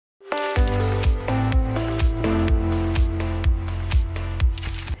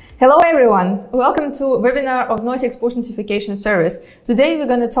Hello everyone, welcome to webinar of Notix push notification service. Today we're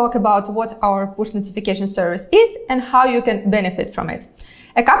going to talk about what our push notification service is and how you can benefit from it.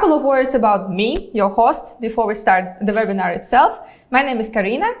 A couple of words about me, your host, before we start the webinar itself. My name is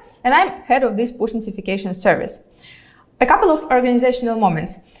Karina and I'm head of this push notification service. A couple of organizational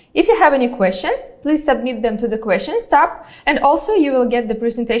moments. If you have any questions, please submit them to the questions tab, and also you will get the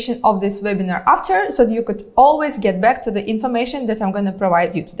presentation of this webinar after, so that you could always get back to the information that I'm going to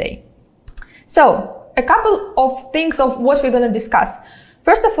provide you today. So, a couple of things of what we're going to discuss.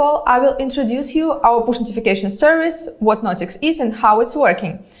 First of all, I will introduce you our push notification service, what Notix is and how it's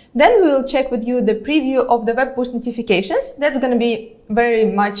working. Then we will check with you the preview of the web push notifications. That's going to be very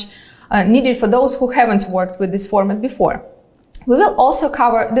much needed for those who haven't worked with this format before. We will also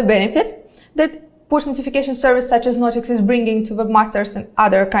cover the benefit that push notification service such as Notix is bringing to webmasters and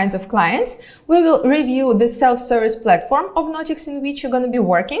other kinds of clients. We will review the self-service platform of Notix in which you're going to be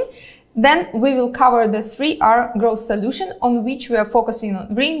working. Then we will cover the 3R growth solution on which we are focusing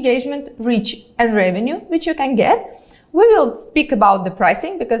on re-engagement, reach, and revenue, which you can get. We will speak about the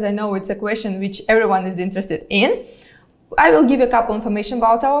pricing because I know it's a question which everyone is interested in. I will give you a couple information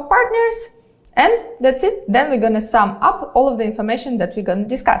about our partners, and that's it. Then we're going to sum up all of the information that we're going to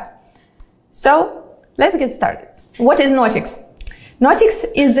discuss. So let's get started. What is Notix? Notix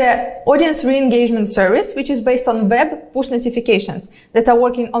is the audience re-engagement service, which is based on web push notifications that are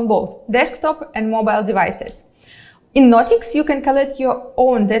working on both desktop and mobile devices. In Notix, you can collect your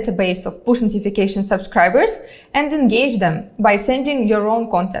own database of push notification subscribers and engage them by sending your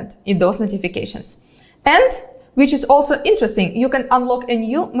own content in those notifications. And which is also interesting, you can unlock a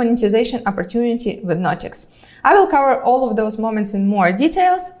new monetization opportunity with Notix. I will cover all of those moments in more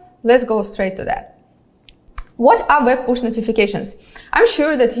details. Let's go straight to that. What are web push notifications? I'm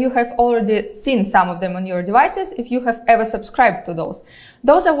sure that you have already seen some of them on your devices if you have ever subscribed to those.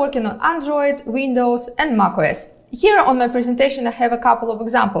 Those are working on Android, Windows, and macOS. Here on my presentation, I have a couple of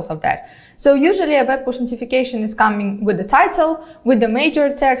examples of that. So usually a web push notification is coming with the title, with the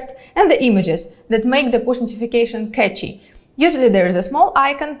major text, and the images that make the push notification catchy. Usually there is a small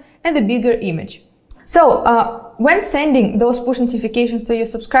icon and a bigger image. So when sending those push notifications to your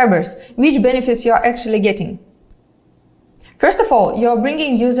subscribers, which benefits you are actually getting? First of all, you're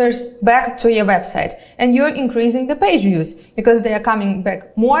bringing users back to your website and you're increasing the page views because they are coming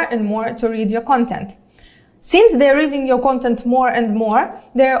back more and more to read your content. Since they're reading your content more and more,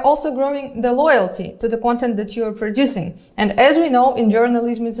 they're also growing the loyalty to the content that you're producing. And as we know, in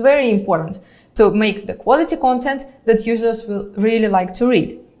journalism, it's very important to make the quality content that users will really like to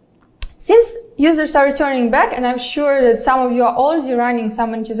read. Since users are returning back, and I'm sure that some of you are already running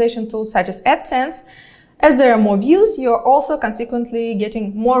some monetization tools such as AdSense, as there are more views, you're also consequently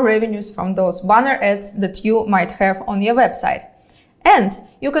getting more revenues from those banner ads that you might have on your website. And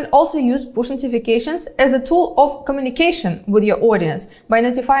you can also use push notifications as a tool of communication with your audience by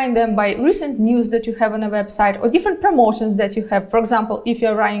notifying them by recent news that you have on a website or different promotions that you have. For example, if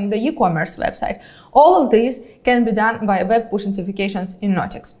you're running the e-commerce website, all of these can be done by web push notifications in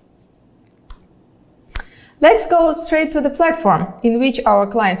Notix. Let's go straight to the platform in which our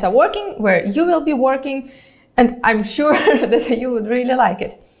clients are working, where you will be working, and I'm sure that you would really like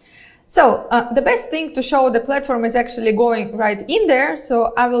it. So the best thing to show the platform is actually going right in there.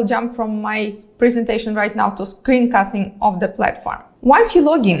 So I will jump from my presentation right now to screencasting of the platform. Once you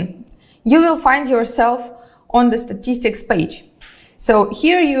log in, you will find yourself on the statistics page. So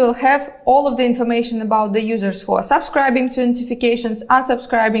here you will have all of the information about the users who are subscribing to notifications,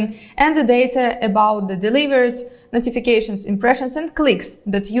 unsubscribing, and the data about the delivered notifications, impressions, and clicks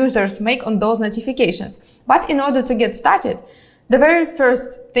that users make on those notifications. But in order to get started, the very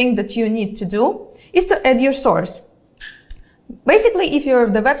first thing that you need to do is to add your source. Basically, if you're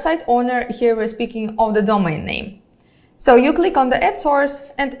the website owner, here we're speaking of the domain name. So you click on the add source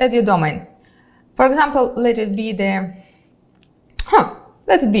and add your domain. For example, let it be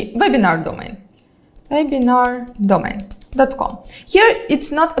webinar domain, webinardomain.com. Here,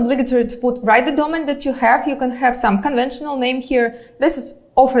 it's not obligatory to put right the domain that you have. You can have some conventional name here. This is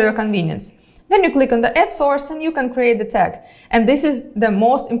all for your convenience. Then you click on the add source and you can create the tag. And this is the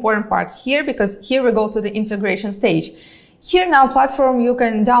most important part here, because here we go to the integration stage. Here now platform, you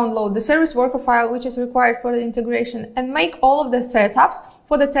can download the service worker file, which is required for the integration, and make all of the setups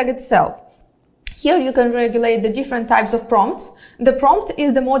for the tag itself. Here you can regulate the different types of prompts. The prompt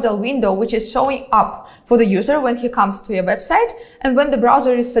is the modal window, which is showing up for the user when he comes to your website and when the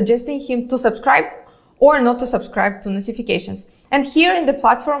browser is suggesting him to subscribe or not to subscribe to notifications. And here in the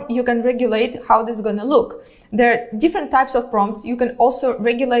platform, you can regulate how this is going to look. There are different types of prompts. You can also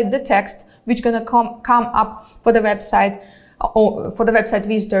regulate the text, which is going to come up for the website. for the website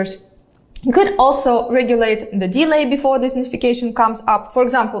visitors. You can also regulate the delay before this notification comes up. For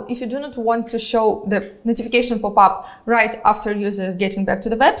example, if you do not want to show the notification pop up right after users getting back to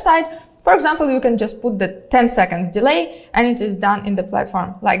the website, for example, you can just put the 10 seconds delay and it is done in the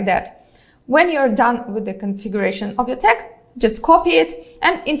platform like that. When you're done with the configuration of your tag, just copy it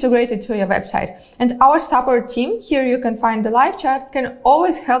and integrate it to your website. And our support team, here you can find the live chat, can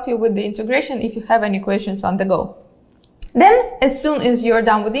always help you with the integration if you have any questions on the go. Then, as soon as you're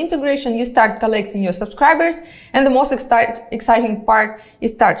done with the integration, you start collecting your subscribers, and the most exciting part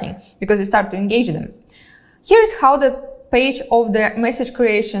is starting, because you start to engage them. Here's how the page of the message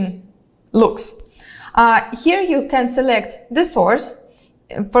creation looks. Here you can select the source.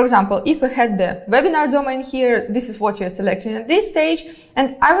 For example, if we had the webinar domain here, this is what you're selecting at this stage.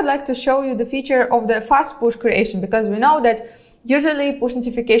 And I would like to show you the feature of the fast push creation, because we know that usually push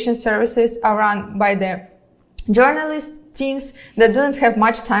notification services are run by the journalist teams that don't have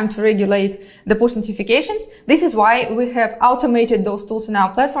much time to regulate the push notifications. This is why we have automated those tools in our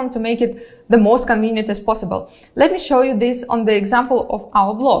platform to make it the most convenient as possible. Let me show you this on the example of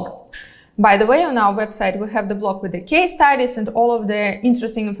our blog. By the way, on our website, we have the blog with the case studies and all of the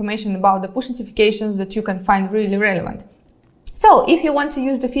interesting information about the push notifications that you can find really relevant. So if you want to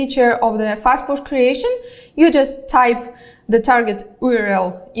use the feature of the fast push creation, you just type the target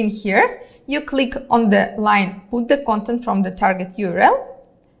URL in here. You click on the line, put the content from the target URL,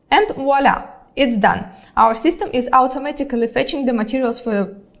 and voila, it's done. Our system is automatically fetching the materials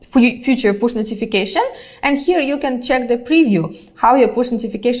for future push notification. And here you can check the preview, how your push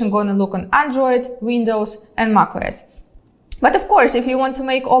notification gonna look on Android, Windows, and macOS. But of course, if you want to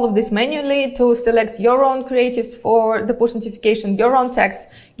make all of this manually to select your own creatives for the push notification, your own text,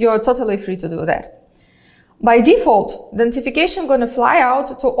 you're totally free to do that. By default, the notification gonna fly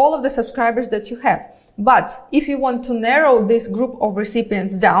out to all of the subscribers that you have. But if you want to narrow this group of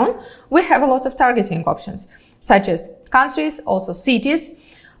recipients down, we have a lot of targeting options, such as countries, also cities,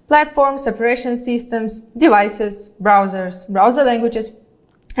 platforms, operation systems, devices, browsers, browser languages,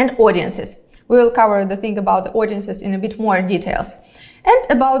 and audiences. We will cover the thing about the audiences in a bit more details.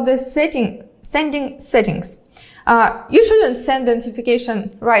 And about the sending settings. You shouldn't send the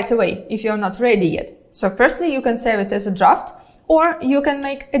notification right away if you're not ready yet. So firstly, you can save it as a draft, or you can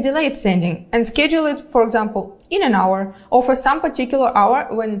make a delayed sending and schedule it, for example, in an hour or for some particular hour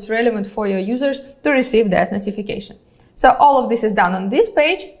when it's relevant for your users to receive that notification. So all of this is done on this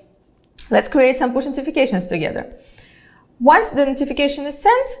page. Let's create some push notifications together. Once the notification is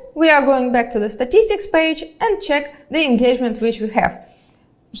sent, we are going back to the statistics page and check the engagement which we have.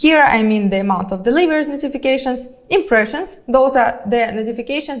 Here I mean the amount of delivered notifications, impressions. Those are the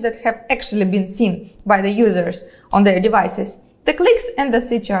notifications that have actually been seen by the users on their devices, the clicks, and the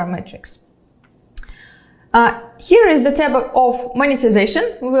CTR metrics. Here is the tab of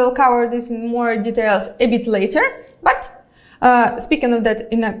monetization. We will cover this in more details a bit later, but speaking of that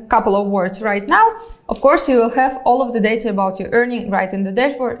in a couple of words right now, of course, you will have all of the data about your earning right in the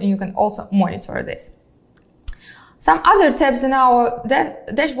dashboard, and you can also monitor this. Some other tabs in our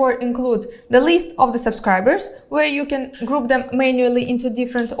dashboard include the list of the subscribers, where you can group them manually into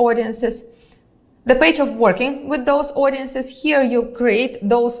different audiences. The page of working with those audiences. Here you create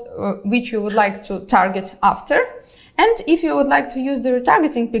those which you would like to target after. And if you would like to use the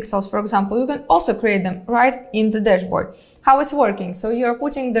retargeting pixels, for example, you can also create them right in the dashboard. How it's working. So you're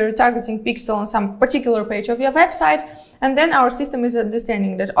putting the retargeting pixel on some particular page of your website, and then our system is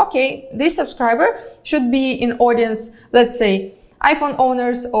understanding that, okay, this subscriber should be in audience, let's say, iPhone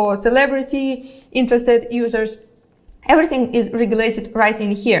owners or celebrity interested users. Everything is regulated right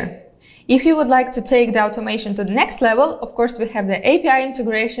in here. If you would like to take the automation to the next level, of course, we have the API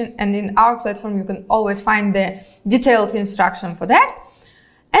integration, and in our platform, you can always find the detailed instruction for that.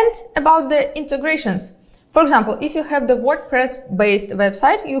 And about the integrations. For example, if you have the WordPress-based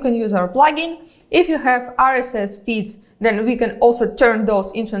website, you can use our plugin. If you have RSS feeds, then we can also turn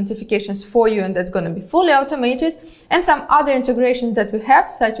those into notifications for you, and that's going to be fully automated. And some other integrations that we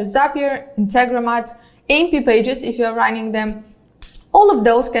have, such as Zapier, Integromat, AMP pages, if you're running them. All of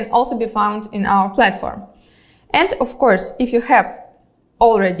those can also be found in our platform. And of course, if you have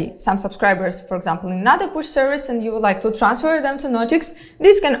already some subscribers, for example, in another push service, and you would like to transfer them to Notix,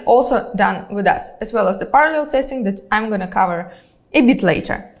 this can also be done with us, as well as the parallel testing that I'm going to cover a bit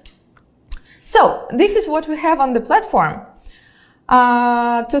later. So this is what we have on the platform.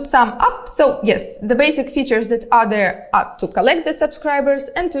 To sum up, so yes, the basic features that are there are to collect the subscribers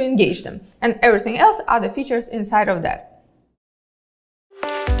and to engage them, and everything else are the features inside of that.